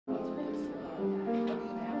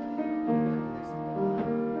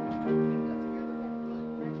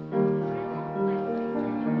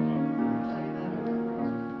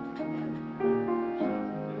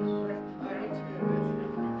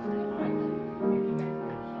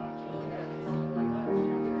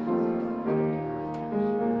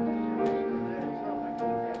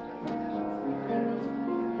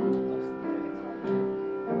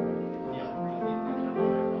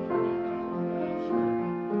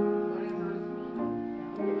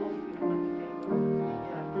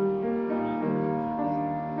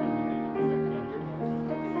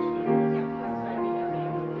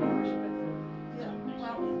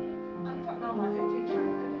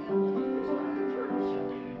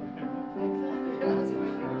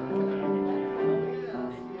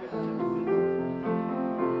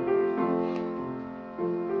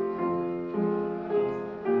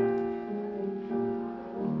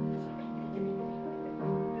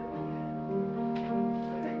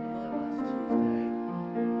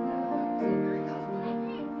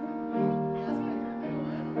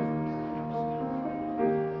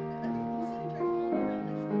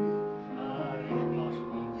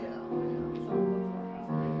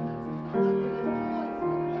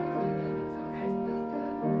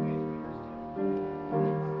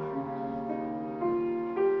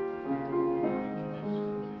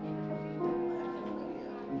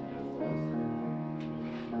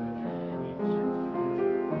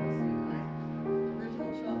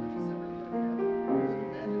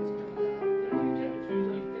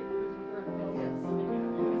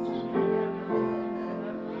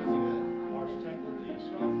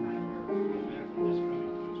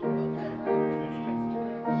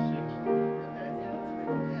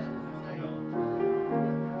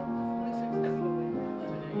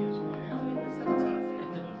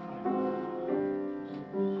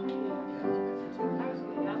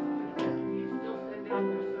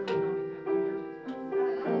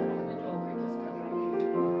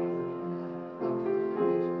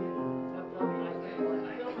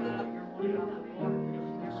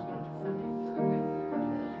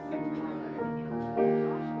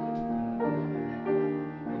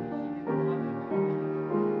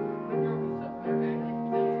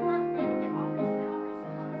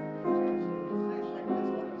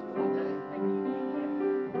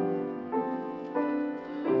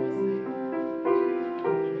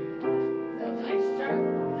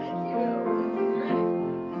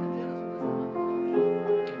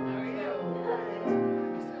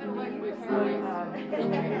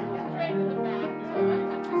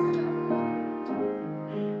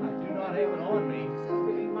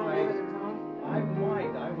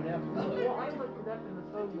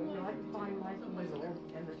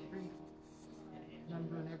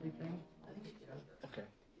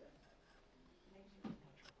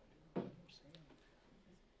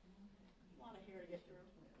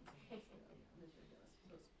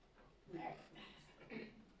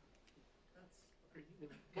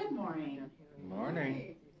Good morning.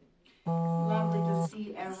 Morning. Lovely to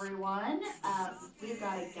see everyone. We've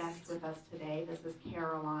got a guest with us today. This is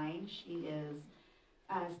Caroline. She is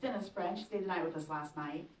Stenna's friend. She stayed the night with us last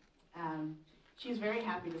night. She's very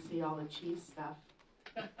happy to see all the Chiefs stuff.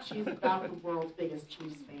 She's about the world's biggest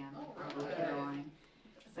Chiefs fan, probably Caroline.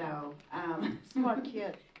 So, Smart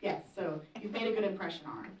kid. yes, so you've made a good impression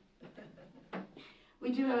on her.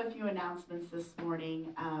 We do have a few announcements this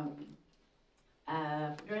morning.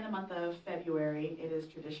 During the month of February, it is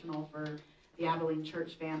traditional for the Abilene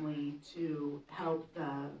Church family to help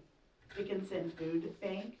the Dickinson Food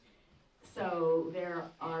Bank. So there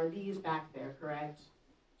are these back there, correct?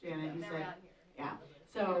 Janet, you said? Yeah.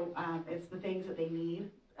 So it's the things that they need,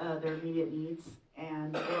 their immediate needs,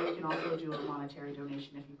 and or you can also do a monetary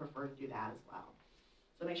donation if you prefer to do that as well.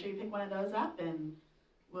 So make sure you pick one of those up, and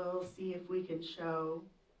we'll see if we can show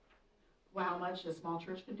how much a small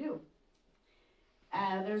church can do.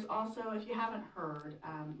 There's also, if you haven't heard,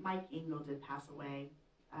 Mike Engel did pass away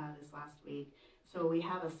this last week. So we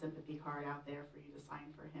have a sympathy card out there for you to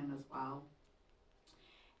sign for him as well.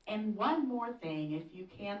 And one more thing, if you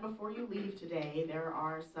can, before you leave today, there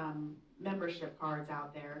are some membership cards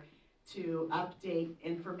out there to update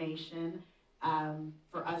information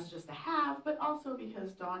for us just to have, but also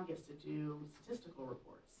because Dawn gets to do statistical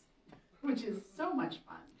reports, which is so much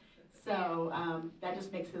fun. So that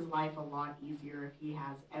just makes his life a lot easier if he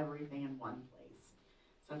has everything in one place.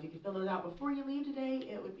 So if you could fill those out before you leave today,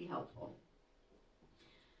 it would be helpful.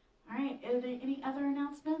 All right, are there any other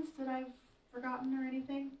announcements that I've forgotten or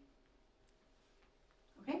anything?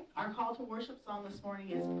 Okay, our call to worship song this morning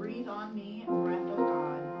is Breathe on Me, Breath of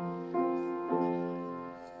God.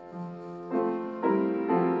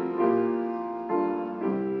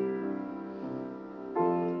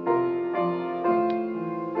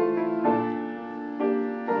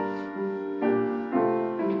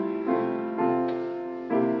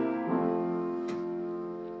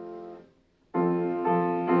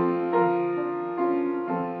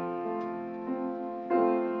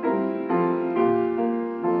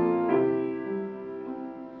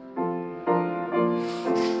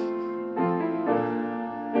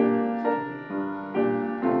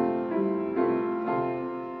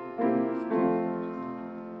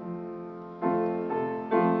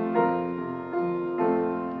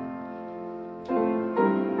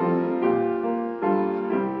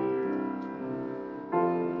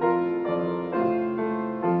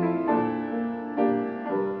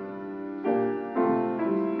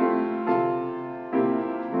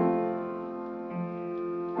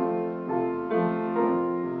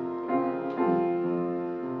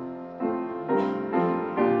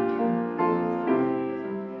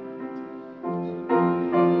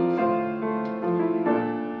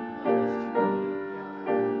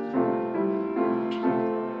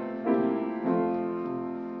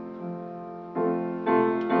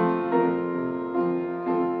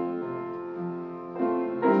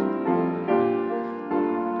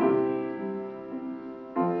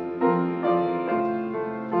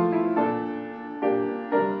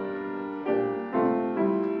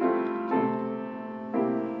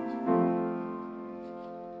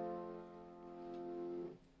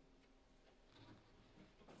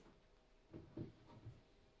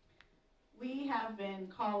 We have been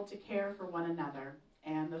called to care for one another,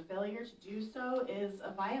 and the failure to do so is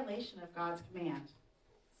a violation of God's command.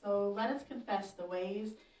 So let us confess the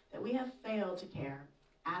ways that we have failed to care,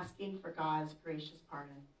 asking for God's gracious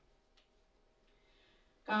pardon.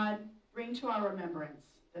 God, bring to our remembrance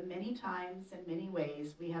the many times and many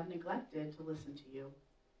ways we have neglected to listen to you.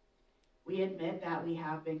 We admit that we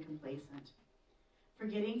have been complacent,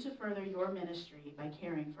 forgetting to further your ministry by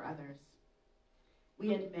caring for others.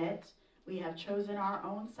 We admit we have chosen our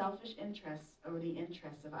own selfish interests over the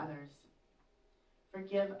interests of others.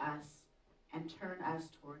 Forgive us and turn us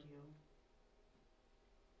toward you.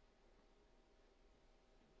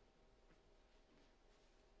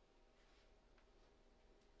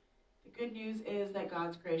 The good news is that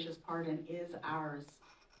God's gracious pardon is ours.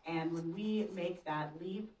 And when we make that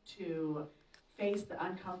leap to face the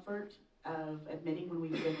uncomfort of admitting when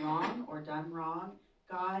we've been wrong or done wrong,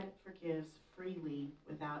 God forgives freely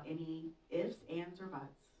without any ifs, ands, or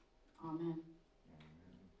buts. Amen.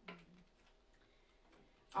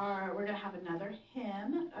 We're going to have another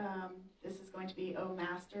hymn. This is going to be, O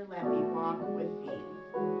Master, Let Me Walk With Thee.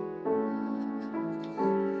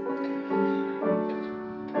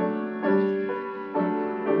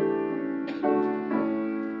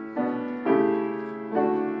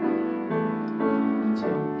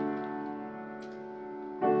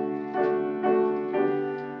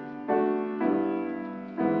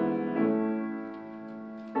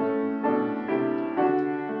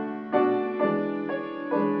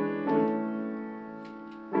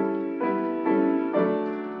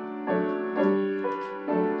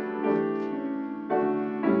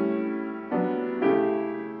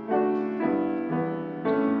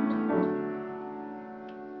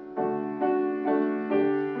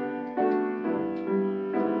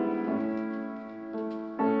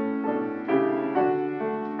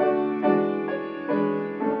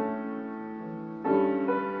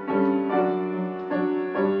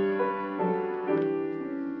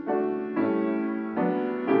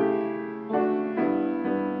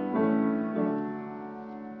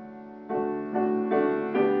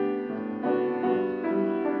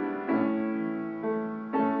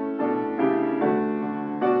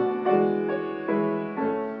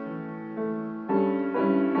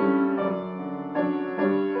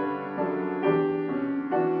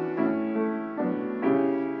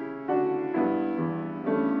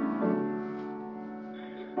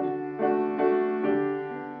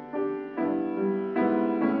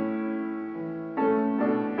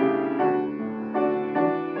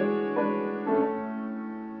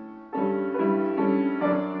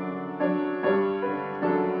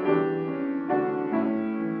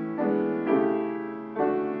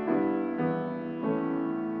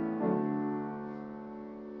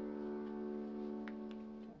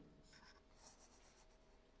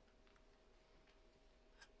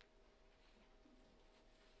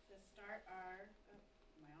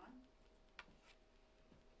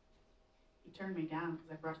 He turned me down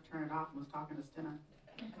because I forgot to turn it off and was talking to Stina.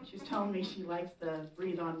 She was telling me she likes the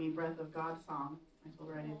Breathe on Me, Breath of God song. I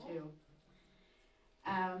told her I did too.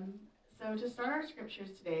 So to start our scriptures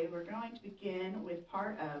today, we're going to begin with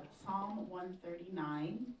part of Psalm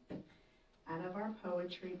 139 out of our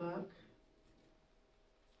poetry book.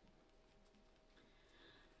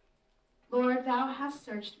 Lord, thou hast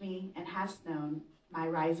searched me and hast known my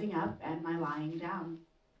rising up and my lying down.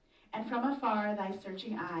 And from afar thy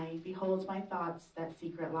searching eye beholds my thoughts that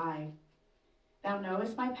secret lie. Thou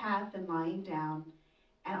knowest my path and lying down,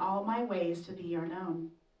 and all my ways to thee are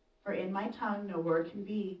known. For in my tongue no word can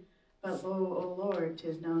be, but lo, O Lord,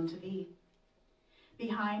 'tis known to thee.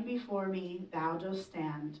 Behind before me thou dost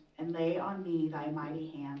stand, and lay on me thy mighty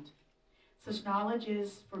hand. Such knowledge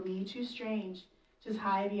is for me too strange, 'tis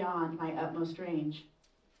high beyond my utmost range.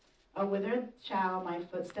 O whither shall my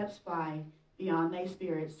footsteps fly, beyond thy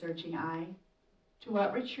spirit's searching eye? To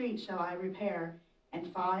what retreat shall I repair,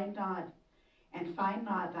 and find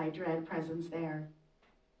not thy dread presence there?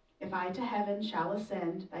 If I to heaven shall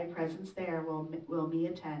ascend, thy presence there will me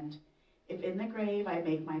attend. If in the grave I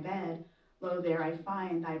make my bed, lo, there I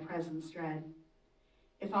find thy presence dread.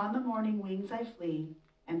 If on the morning wings I flee,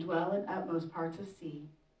 and dwell in utmost parts of sea,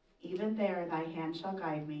 even there thy hand shall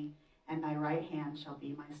guide me, and thy right hand shall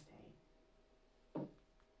be my stay.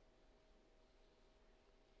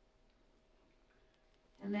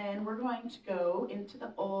 And then we're going to go into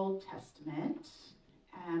the Old Testament,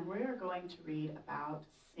 and we're going to read about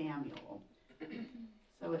Samuel.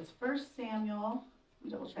 So it's 1 Samuel, let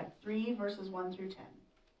me double check, 3 verses 1 through 10.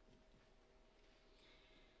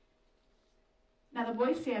 Now the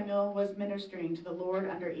boy Samuel was ministering to the Lord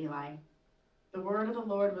under Eli. The word of the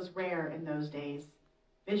Lord was rare in those days.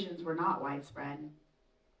 Visions were not widespread.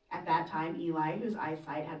 At that time, Eli, whose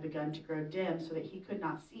eyesight had begun to grow dim so that he could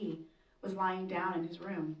not see, was lying down in his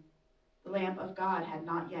room. The lamp of God had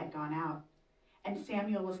not yet gone out, and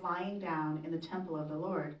Samuel was lying down in the temple of the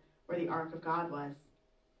Lord, where the ark of God was.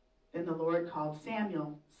 Then the Lord called,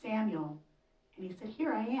 Samuel, Samuel, and he said,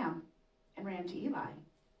 Here I am, and ran to Eli,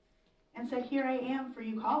 and said, Here I am, for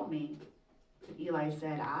you called me. But Eli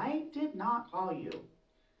said, I did not call you.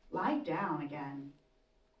 Lie down again.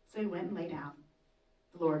 So he went and lay down.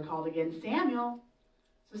 The Lord called again, Samuel.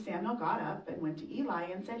 So Samuel got up and went to Eli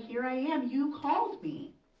and said, Here I am, you called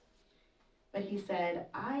me. But he said,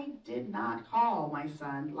 I did not call, my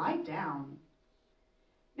son, lie down.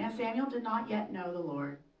 Now Samuel did not yet know the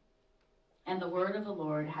Lord, and the word of the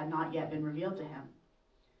Lord had not yet been revealed to him.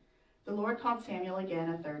 The Lord called Samuel again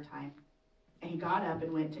a third time, and he got up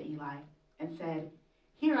and went to Eli and said,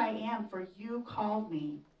 Here I am, for you called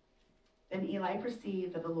me. Then Eli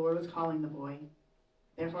perceived that the Lord was calling the boy.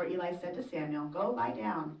 Therefore Eli said to Samuel, Go lie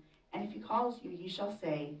down, and if he calls you, you shall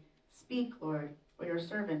say, Speak, Lord, for your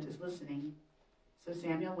servant is listening. So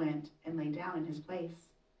Samuel went and lay down in his place.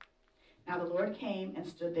 Now the Lord came and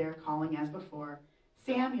stood there, calling as before,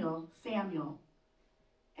 Samuel, Samuel.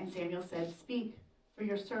 And Samuel said, Speak, for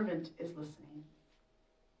your servant is listening.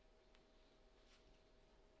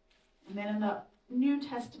 And then in the New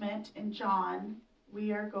Testament, in John,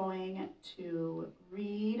 we are going to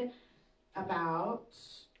read about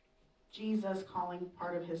Jesus calling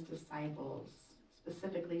part of his disciples,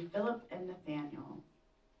 specifically Philip and Nathanael.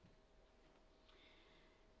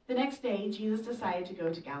 The next day, Jesus decided to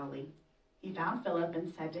go to Galilee. He found Philip and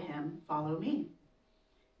said to him, Follow me.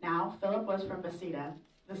 Now, Philip was from Bethsaida,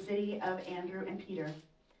 the city of Andrew and Peter.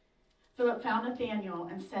 Philip found Nathanael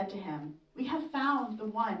and said to him, We have found the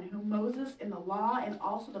one whom Moses in the law and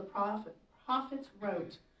also the prophets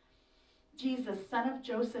wrote, Jesus, son of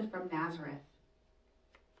Joseph from Nazareth.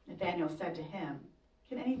 Nathanael said to him,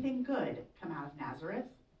 Can anything good come out of Nazareth?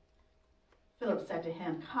 Philip said to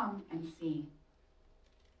him, Come and see.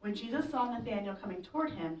 When Jesus saw Nathanael coming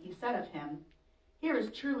toward him, he said of him, Here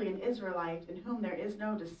is truly an Israelite in whom there is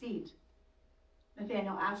no deceit.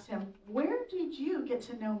 Nathanael asked him, Where did you get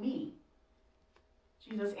to know me?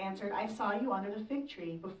 Jesus answered, I saw you under the fig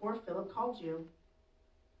tree before Philip called you.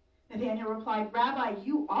 Nathanael replied, Rabbi,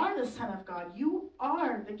 you are the Son of God. You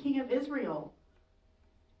are the King of Israel.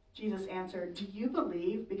 Jesus answered, Do you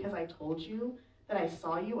believe because I told you that I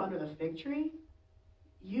saw you under the fig tree?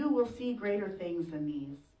 You will see greater things than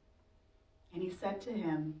these. And he said to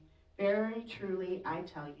him, Very truly I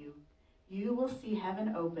tell you, you will see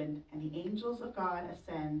heaven opened and the angels of God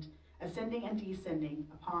ascending and descending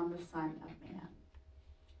upon the Son of Man.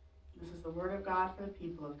 This is the word of God for the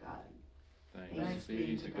people of God. Thanks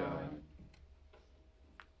be to God.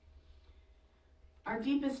 Our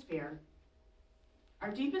deepest fear.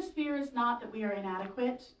 Our deepest fear is not that we are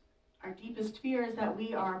inadequate. Our deepest fear is that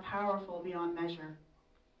we are powerful beyond measure.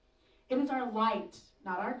 It is our light,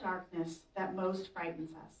 not our darkness, that most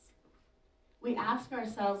frightens us. We ask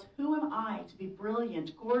ourselves, who am I to be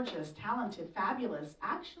brilliant, gorgeous, talented, fabulous?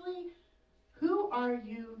 Actually, who are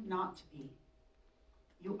you not to be?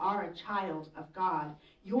 You are a child of God.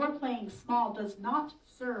 Your playing small does not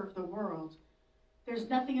serve the world. There's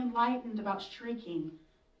nothing enlightened about shrieking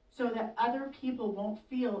so that other people won't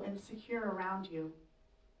feel insecure around you.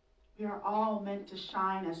 We are all meant to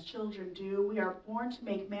shine as children do. We are born to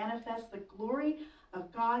make manifest the glory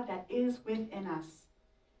of God that is within us.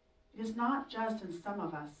 It is not just in some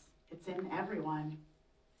of us, it's in everyone.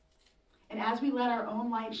 And as we let our own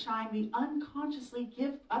light shine, we unconsciously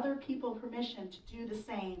give other people permission to do the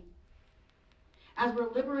same. As we're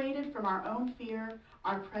liberated from our own fear,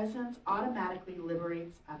 our presence automatically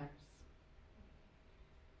liberates others.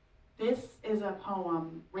 This is a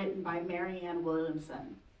poem written by Marianne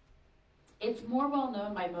Williamson. It's more well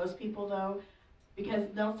known by most people, though, because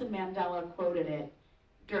Nelson Mandela quoted it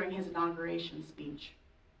during his inauguration speech.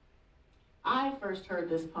 I first heard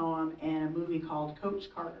this poem in a movie called Coach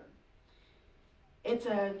Carter. It's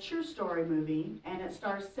a true story movie, and it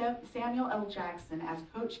stars Samuel L. Jackson as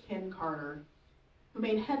Coach Ken Carter, who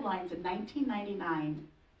made headlines in 1999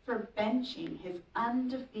 for benching his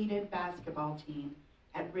undefeated basketball team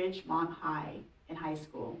at Ridgemont High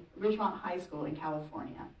School in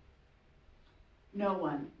California. No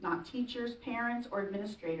one, not teachers, parents, or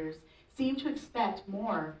administrators, seem to expect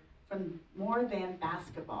more than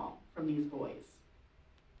basketball from these boys.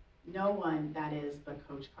 No one, that is, but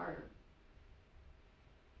Coach Carter.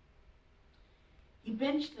 He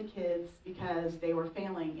benched the kids because they were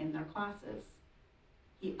failing in their classes.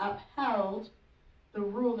 He upheld the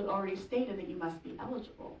rule that already stated that you must be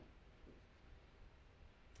eligible.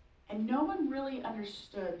 And no one really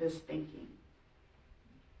understood this thinking.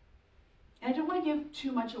 And I don't want to give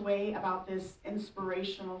too much away about this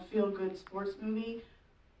inspirational, feel-good sports movie,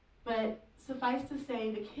 but suffice to say,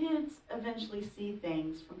 the kids eventually see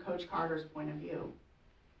things from Coach Carter's point of view.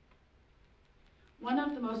 One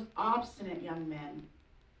of the most obstinate young men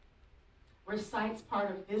recites part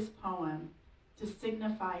of this poem to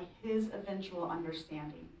signify his eventual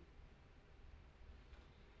understanding.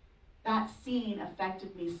 That scene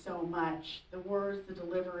affected me so much, the words, the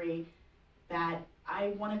delivery, that I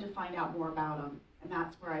wanted to find out more about him. And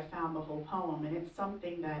that's where I found the whole poem. And it's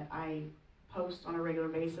something that I post on a regular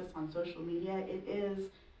basis on social media. It is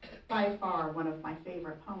by far one of my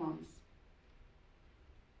favorite poems.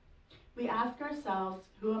 We ask ourselves,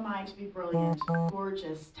 who am I to be brilliant,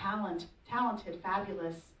 gorgeous, talented,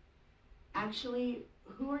 fabulous? Actually,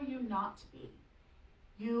 who are you not to be?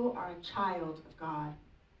 You are a child of God.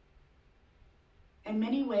 In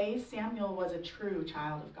many ways, Samuel was a true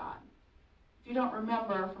child of God. If you don't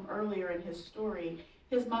remember from earlier in his story,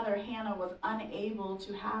 his mother Hannah was unable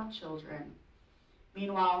to have children.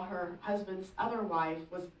 Meanwhile, her husband's other wife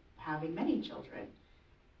was having many children.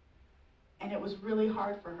 And it was really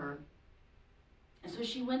hard for her. And so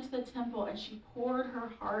she went to the temple and she poured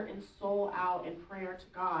her heart and soul out in prayer to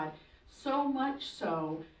God, so much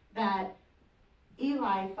so that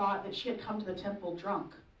Eli thought that she had come to the temple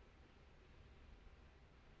drunk.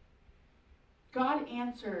 God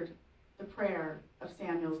answered the prayer of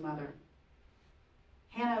Samuel's mother.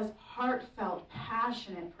 Hannah's heartfelt,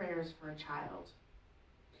 passionate prayers for a child.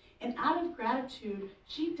 And out of gratitude,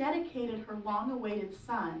 she dedicated her long-awaited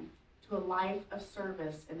son to a life of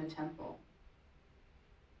service in the temple.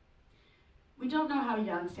 We don't know how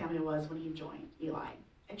young Samuel was when he joined Eli.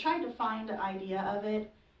 I tried to find an idea of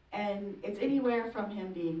it, and it's anywhere from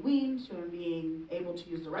him being weaned to him being able to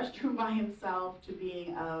use the restroom by himself to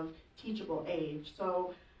being of teachable age.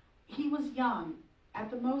 So he was young, at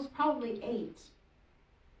the most probably 8.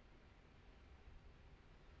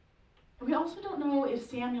 We also don't know if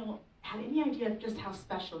Samuel had any idea of just how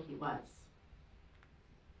special he was.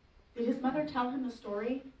 Did his mother tell him the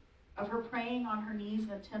story of her praying on her knees in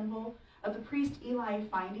the temple, of the priest Eli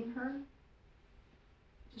finding her?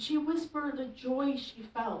 Did she whisper the joy she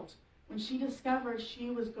felt when she discovered she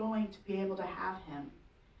was going to be able to have him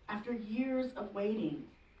after years of waiting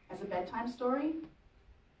as a bedtime story?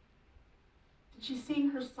 Did she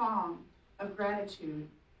sing her song of gratitude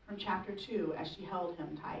from chapter 2 as she held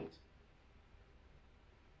him tight?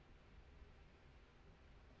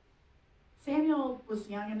 Samuel was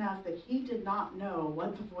young enough that he did not know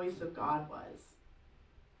what the voice of God was.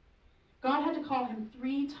 God had to call him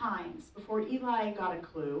 3 times before Eli got a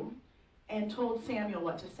clue and told Samuel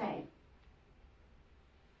what to say.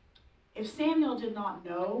 If Samuel did not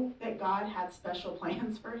know that God had special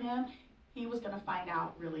plans for him, he was going to find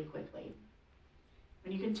out really quickly.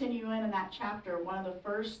 When you continue in that chapter, one of the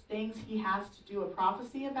first things he has to do a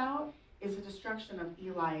prophecy about is the destruction of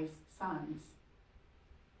Eli's sons.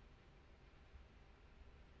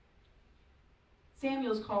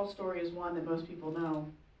 Samuel's call story is one that most people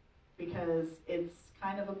know because it's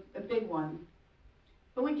kind of a big one.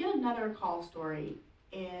 But we get another call story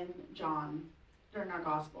in John during our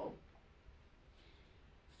gospel.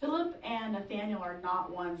 Philip and Nathaniel are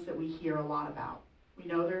not ones that we hear a lot about. We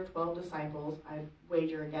know there are 12 disciples. I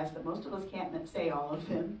wager a guess that most of us can't say all of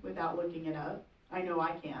them without looking it up. I know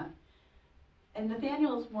I can't. And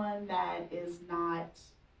Nathaniel is one that is not,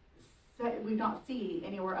 we don't see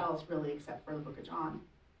anywhere else really except for the book of John.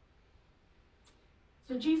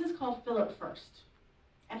 So Jesus called Philip first.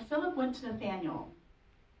 And Philip went to Nathaniel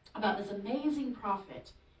about this amazing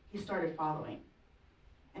prophet he started following.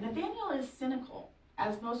 And Nathaniel is cynical,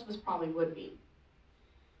 as most of us probably would be.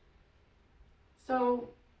 So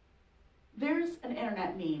there's an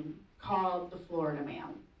internet meme called the Florida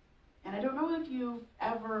Man. And I don't know if you've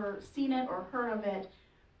ever seen it or heard of it,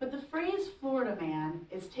 but the phrase Florida Man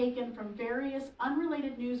is taken from various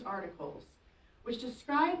unrelated news articles which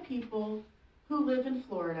describe people who live in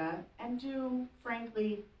Florida and do,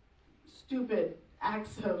 frankly, stupid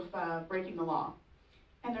acts of breaking the law.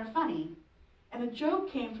 And they're funny. And the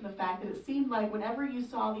joke came from the fact that it seemed like whenever you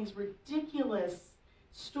saw these ridiculous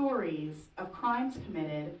stories of crimes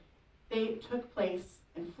committed, they took place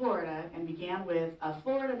in Florida and began with a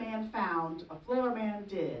Florida man found, a Florida man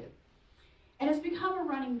did. And it's become a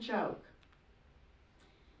running joke.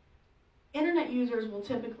 Internet users will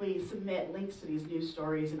typically submit links to these news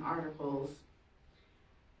stories and articles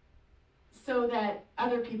so that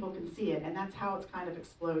other people can see it, and that's how it's kind of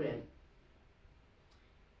exploded.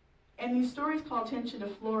 And these stories call attention to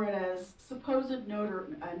Florida's supposed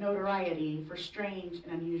notoriety for strange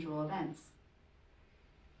and unusual events.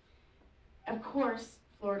 Of course,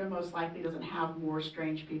 Florida most likely doesn't have more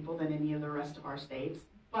strange people than any of the rest of our states,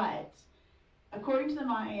 but according to the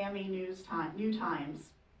Miami New Times,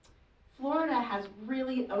 Florida has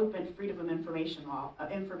really open freedom of information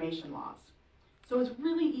laws. So it's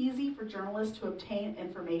really easy for journalists to obtain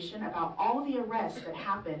information about all the arrests that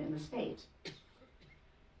happen in the state.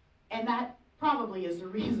 And that probably is the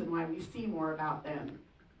reason why we see more about them.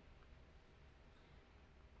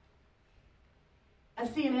 A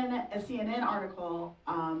CNN article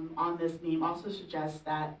on this meme also suggests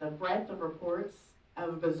that the breadth of reports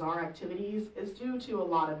of bizarre activities is due to a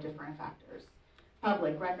lot of different factors.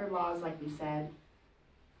 Public record laws, like we said,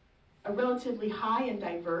 a relatively high and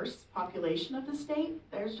diverse population of the state.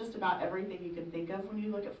 There's just about everything you can think of when you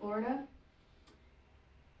look at Florida.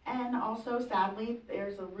 And also, sadly,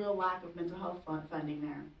 there's a real lack of mental health funding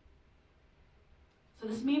there. So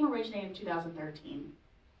this meme originated in 2013.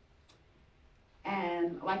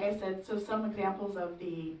 And like I said, so some examples of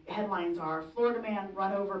the headlines are, Florida man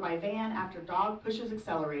run over by van after dog pushes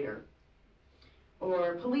accelerator.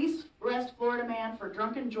 Or police arrest Florida man for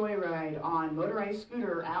drunken joyride on motorized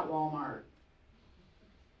scooter at Walmart.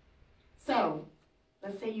 So,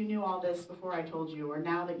 let's say you knew all this before I told you, or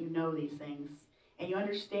now that you know these things, and you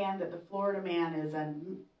understand that the Florida man is a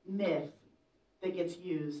myth that gets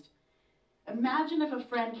used. Imagine if a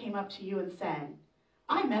friend came up to you and said,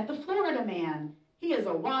 I met the Florida man. He is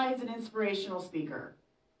a wise and inspirational speaker.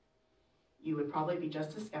 You would probably be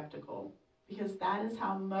just as skeptical, because that is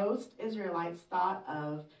how most Israelites thought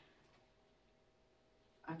of,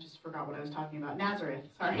 I just forgot what I was talking about, Nazareth,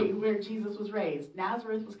 where Jesus was raised.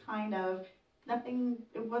 Nazareth was kind of nothing,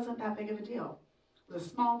 it wasn't that big of a deal. It was a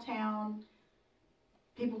small town.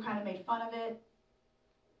 People kind of made fun of it.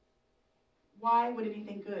 Why would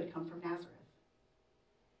anything good come from Nazareth?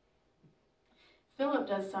 Philip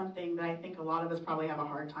does something that I think a lot of us probably have a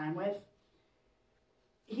hard time with.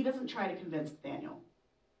 He doesn't try to convince Nathaniel.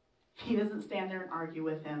 He doesn't stand there and argue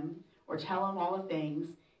with him or tell him all the things.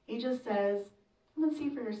 He just says, come and see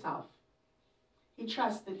for yourself. He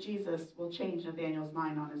trusts that Jesus will change Nathaniel's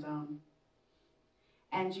mind on his own.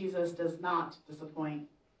 And Jesus does not disappoint.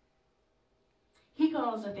 He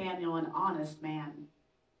calls Nathaniel an honest man,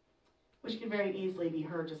 which can very easily be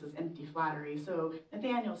heard just as empty flattery, so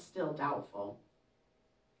Nathaniel's still doubtful.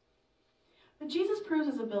 But Jesus proves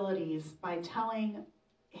his abilities by telling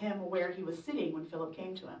him where he was sitting when Philip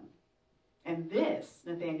came to him. And this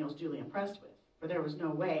Nathaniel's duly impressed with, for there was no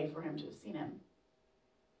way for him to have seen him.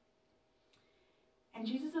 And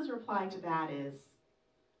Jesus' reply to that is,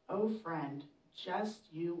 "Oh friend,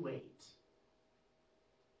 just you wait."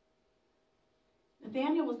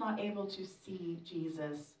 Nathaniel was not able to see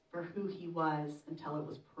Jesus for who he was until it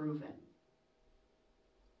was proven.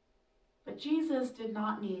 But Jesus did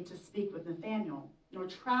not need to speak with Nathaniel, nor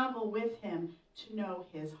travel with him to know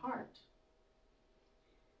his heart.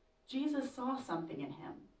 Jesus saw something in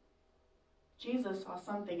him. Jesus saw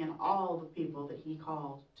something in all the people that he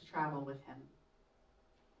called to travel with him.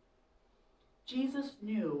 Jesus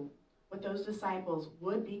knew what those disciples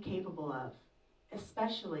would be capable of,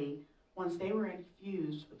 especially once they were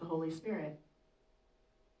infused with the Holy Spirit.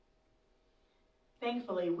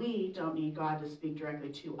 Thankfully, we don't need God to speak directly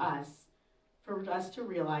to us for us to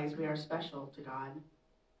realize we are special to God,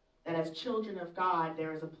 that as children of God,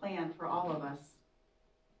 there is a plan for all of us.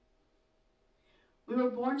 We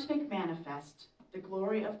were born to make manifest the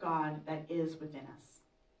glory of God that is within us.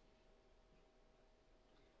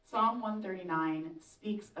 Psalm 139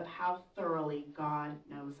 speaks of how thoroughly God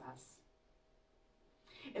knows us.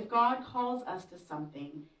 If God calls us to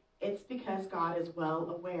something, it's because God is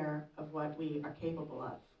well aware of what we are capable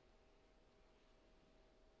of.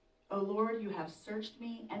 O Lord, you have searched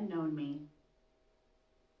me and known me.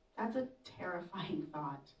 That's a terrifying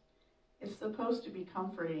thought. It's supposed to be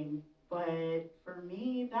comforting, but for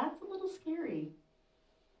me, that's a little scary,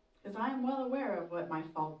 because I am well aware of what my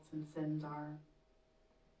faults and sins are.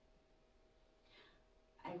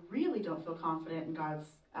 I really don't feel confident in God's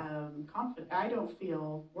I don't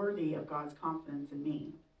feel worthy of God's confidence in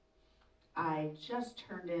me. I just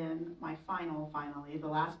turned in my finally, the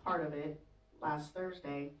last part of it, last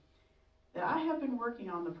Thursday, that I have been working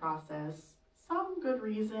on the process, some good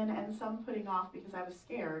reason and some putting off because I was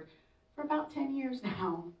scared, for about 10 years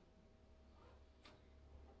now.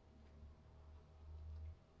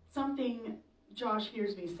 Something Josh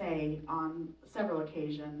hears me say on several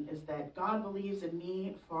occasions is that God believes in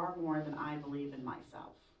me far more than I believe in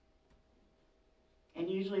myself. And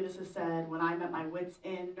usually this is said when I'm at my wit's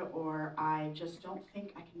end or I just don't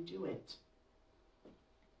think I can do it.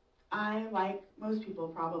 I, like most people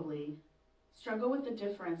probably, struggle with the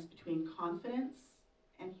difference between confidence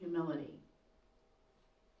and humility.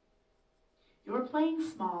 Your playing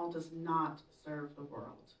small does not serve the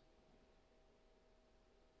world.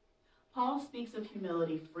 Paul speaks of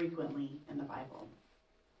humility frequently in the Bible.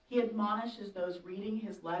 He admonishes those reading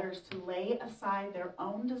his letters to lay aside their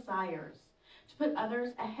own desires, to put others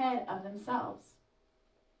ahead of themselves.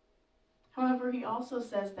 However, he also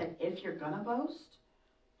says that if you're gonna boast,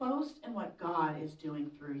 boast in what God is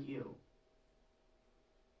doing through you.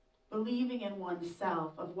 Believing in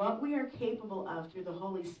oneself of what we are capable of through the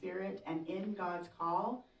Holy Spirit and in God's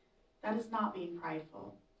call, that is not being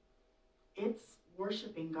prideful. It's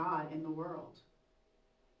worshiping God in the world.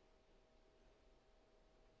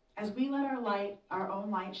 As we let our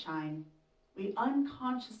own light shine, we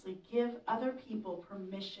unconsciously give other people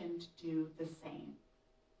permission to do the same.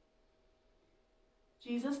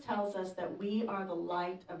 Jesus tells us that we are the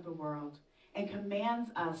light of the world and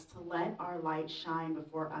commands us to let our light shine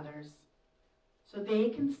before others so they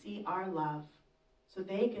can see our love, so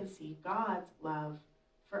they can see God's love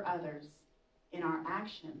for others in our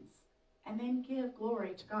actions, and then give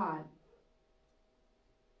glory to God.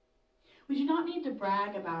 We do not need to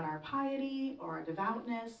brag about our piety or our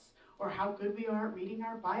devoutness or how good we are at reading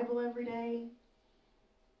our Bible every day.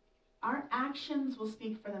 Our actions will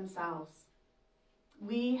speak for themselves.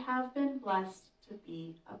 We have been blessed to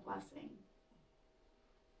be a blessing.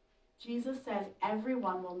 Jesus says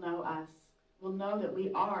everyone will know us, will know that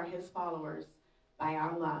we are his followers by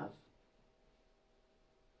our love.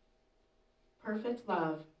 Perfect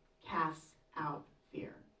love casts out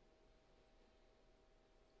fear.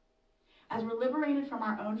 As we're liberated from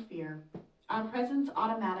our own fear, our presence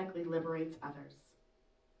automatically liberates others.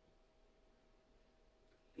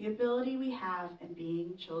 The ability we have in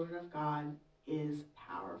being children of God is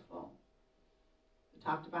powerful. We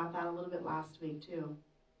talked about that a little bit last week too.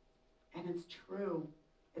 And it's true.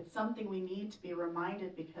 It's something we need to be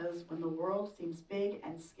reminded, because when the world seems big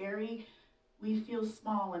and scary, we feel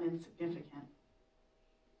small and insignificant.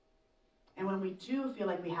 And when we do feel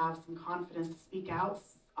like we have some confidence to speak out,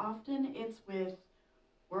 often it's with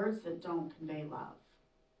words that don't convey love,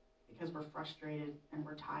 because we're frustrated and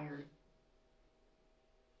we're tired.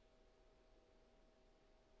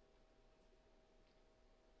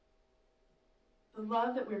 The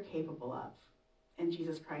love that we're capable of in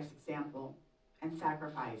Jesus Christ's example and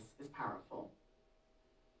sacrifice is powerful.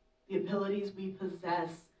 The abilities we possess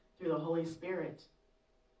through the Holy Spirit,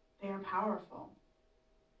 they are powerful.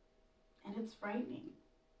 And it's frightening.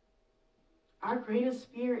 Our greatest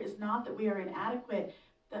fear is not that we are inadequate,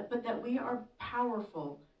 but that we are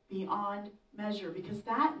powerful beyond measure, because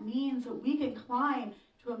that means that we can climb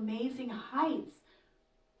to amazing heights,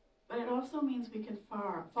 but it also means we can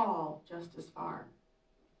fall just as far.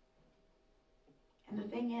 And the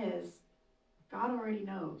thing is, God already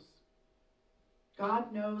knows.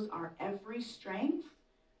 God knows our every strength,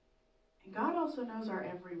 and God also knows our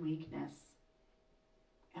every weakness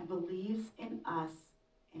and believes in us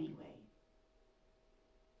anyway.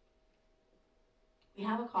 We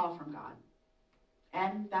have a call from God,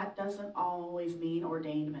 and that doesn't always mean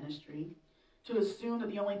ordained ministry. To assume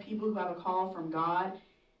that the only people who have a call from God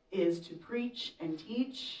is to preach and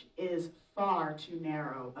teach is far too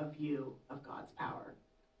narrow a view of God's power.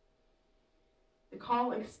 The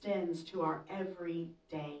call extends to our every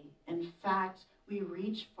day. In fact, we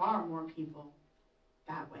reach far more people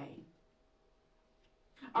that way.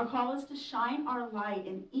 Our call is to shine our light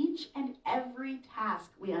in each and every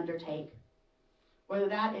task we undertake, whether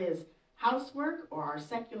that is housework or our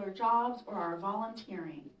secular jobs or our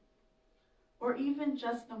volunteering, or even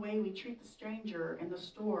just the way we treat the stranger in the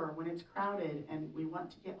store when it's crowded and we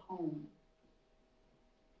want to get home.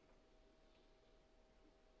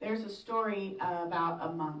 There's a story about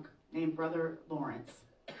a monk named Brother Lawrence,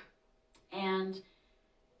 and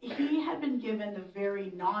he had been given the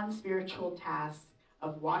very non-spiritual task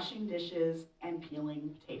of washing dishes and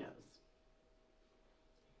peeling potatoes.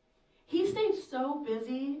 He stayed so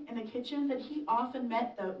busy in the kitchen that he often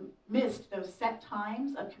missed those set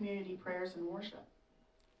times of community prayers and worship.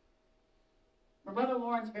 My Brother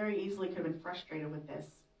Lawrence very easily could have been frustrated with this,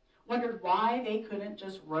 wondered why they couldn't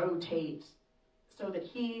just rotate so that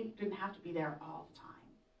he didn't have to be there all the time.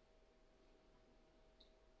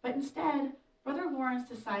 But instead, Brother Lawrence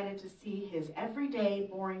decided to see his everyday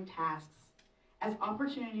boring tasks as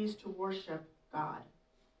opportunities to worship God.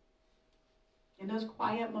 In those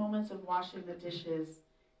quiet moments of washing the dishes,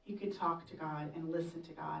 he could talk to God and listen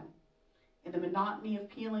to God. In the monotony of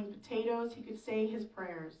peeling potatoes, he could say his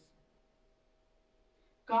prayers.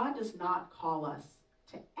 God does not call us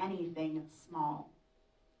to anything small.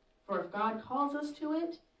 For if God calls us to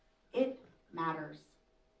it, it matters.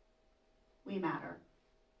 We matter.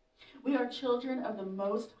 We are children of the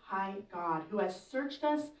Most High God, who has searched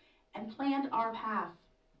us and planned our path.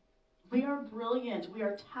 We are brilliant. We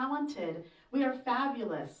are talented. We are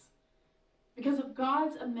fabulous. Because of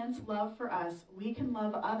God's immense love for us, we can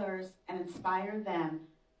love others and inspire them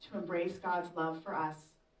to embrace God's love for us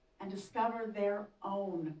and discover their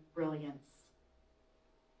own brilliance.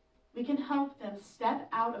 We can help them step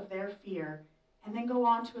out of their fear and then go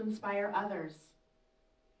on to inspire others.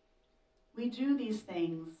 We do these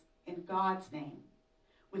things in God's name,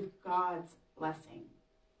 with God's blessing.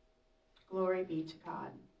 Glory be to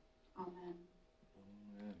God. Amen.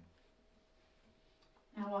 Amen.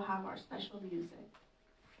 Now we'll have our special music.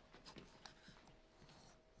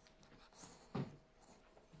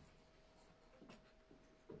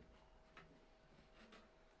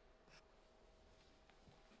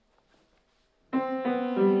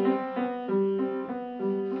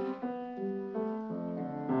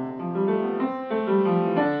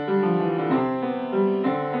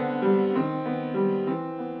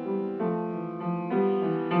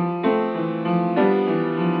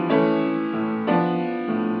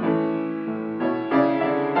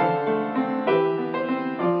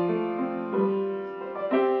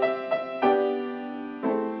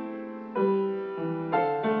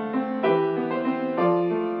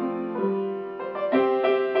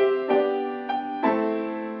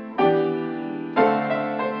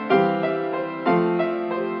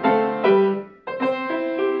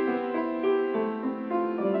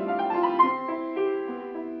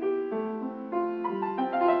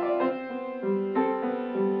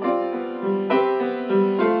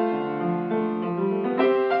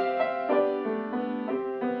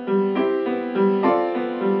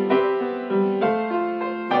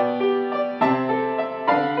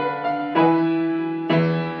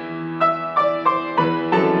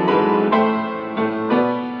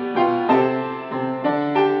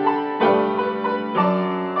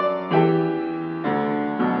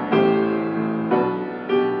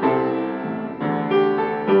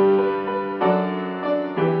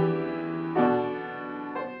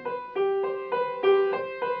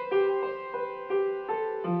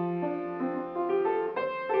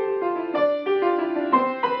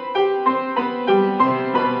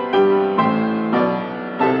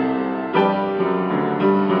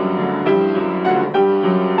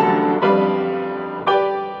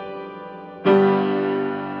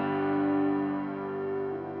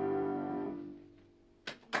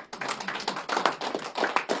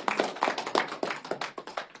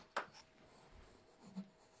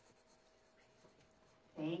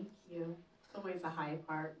 Thank you. It's always a high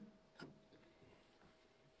part.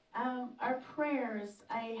 Our prayers,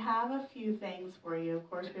 I have a few things for you. Of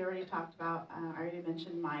course, we already talked about, I already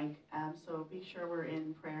mentioned Mike, so be sure we're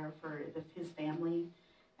in prayer for his family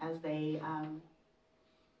as they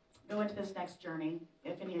go into this next journey.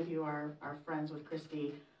 If any of you are friends with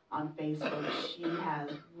Christy on Facebook, she has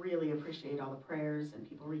really appreciated all the prayers and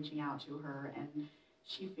people reaching out to her, and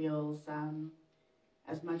she feels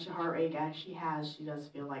as much heartache as she has, she does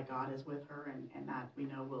feel like God is with her, and that we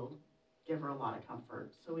know will give her a lot of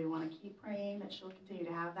comfort. So we want to keep praying that she'll continue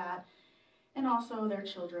to have that, and also their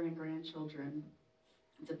children and grandchildren.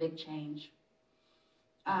 It's a big change.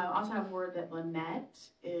 Also have word that Lynette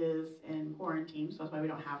is in quarantine, so that's why we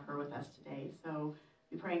don't have her with us today. So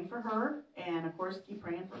be praying for her, and of course keep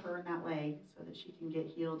praying for her in that leg so that she can get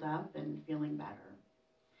healed up and feeling better.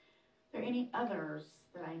 Are there any others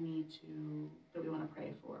that that we want to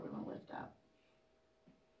pray for, we want to lift up?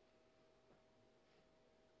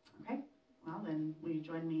 Okay, well then will you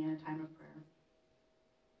join me in a time of prayer?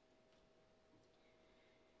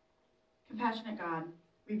 Compassionate God,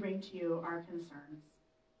 we bring to you our concerns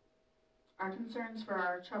for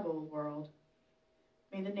our troubled world.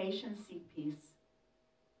 May the nations seek peace.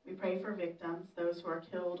 We pray for victims, those who are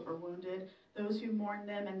killed or wounded, those who mourn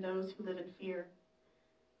them, and those who live in fear.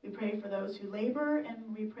 We pray for those who labor,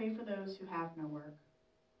 and we pray for those who have no work.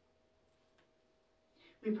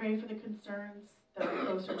 We pray for the concerns that are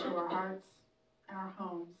closer to our hearts and our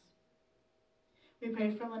homes. We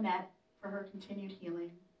pray for Lynette, for her continued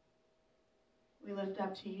healing. We lift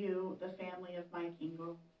up to you the family of Mike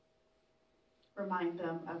Engel. Remind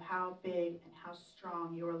them of how big and how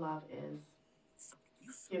strong your love is.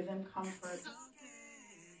 Give them comfort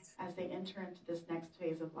as they enter into this next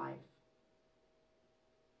phase of life.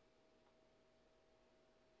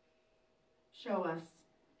 Show us,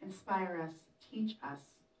 inspire us, teach us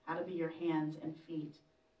how to be your hands and feet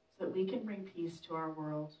so that we can bring peace to our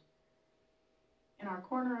world, in our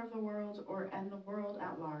corner of the world or in the world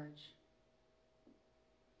at large.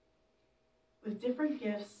 With different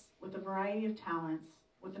gifts, with a variety of talents,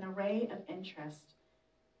 with an array of interests,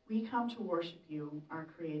 we come to worship you, our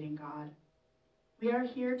creating God. We are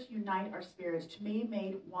here to unite our spirits, to be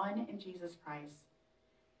made one in Jesus Christ,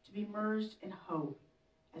 to be merged in hope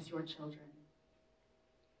as your children.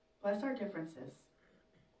 Bless our differences,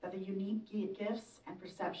 that the unique gifts and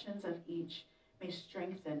perceptions of each may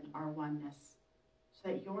strengthen our oneness, so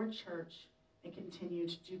that your church may continue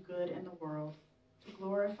to do good in the world, to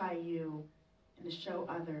glorify you, and to show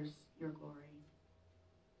others your glory.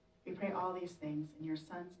 We pray all these things in your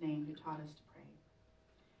Son's name, who taught us to pray.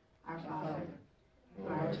 Our Father, who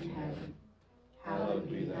art in heaven,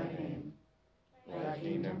 hallowed be thy name. Thy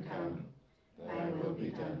kingdom come, thy will be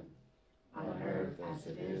done, on earth as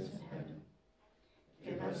it is in heaven.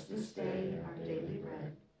 Give us this day our daily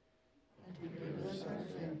bread, and forgive us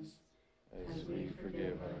our sins, as we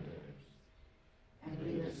forgive our debtors. And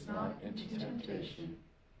lead us not into temptation,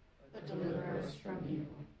 but deliver us from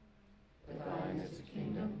evil. For thine is the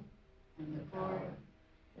kingdom, and the power,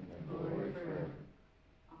 and the glory forever.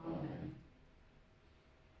 Amen.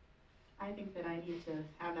 I think that I need to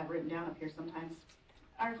have that written down up here sometimes.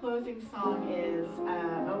 Our closing song is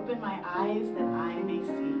Open My Eyes That I May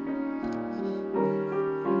See.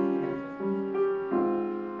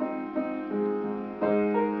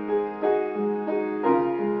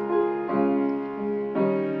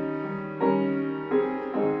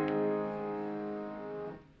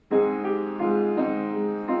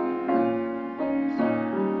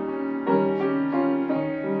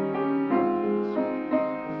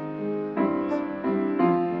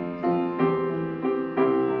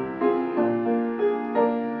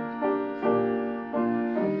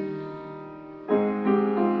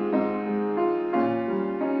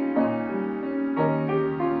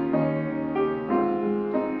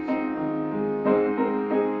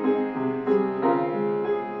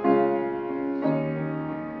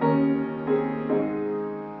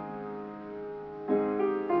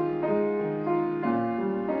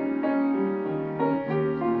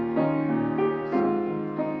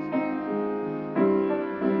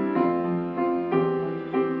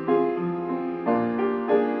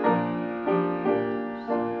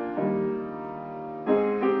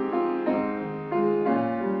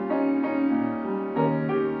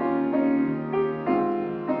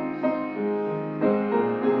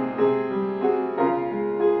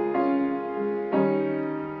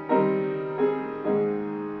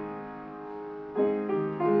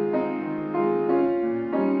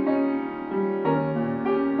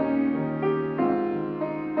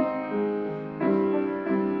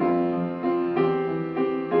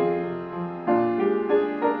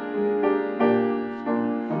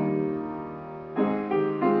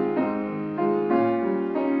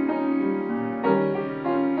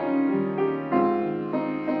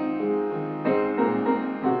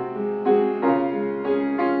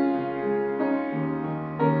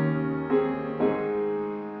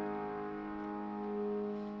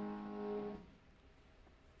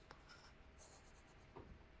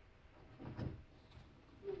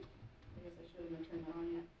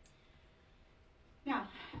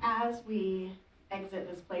 as we exit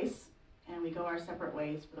this place and we go our separate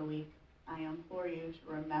ways for the week, I implore you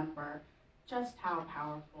to remember just how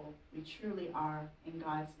powerful we truly are in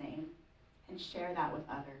God's name, and share that with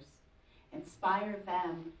others. Inspire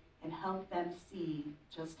them and help them see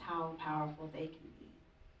just how powerful they can be.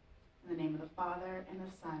 In the name of the Father, and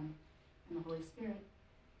the Son, and the Holy Spirit.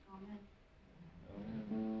 Amen.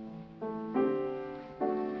 Amen.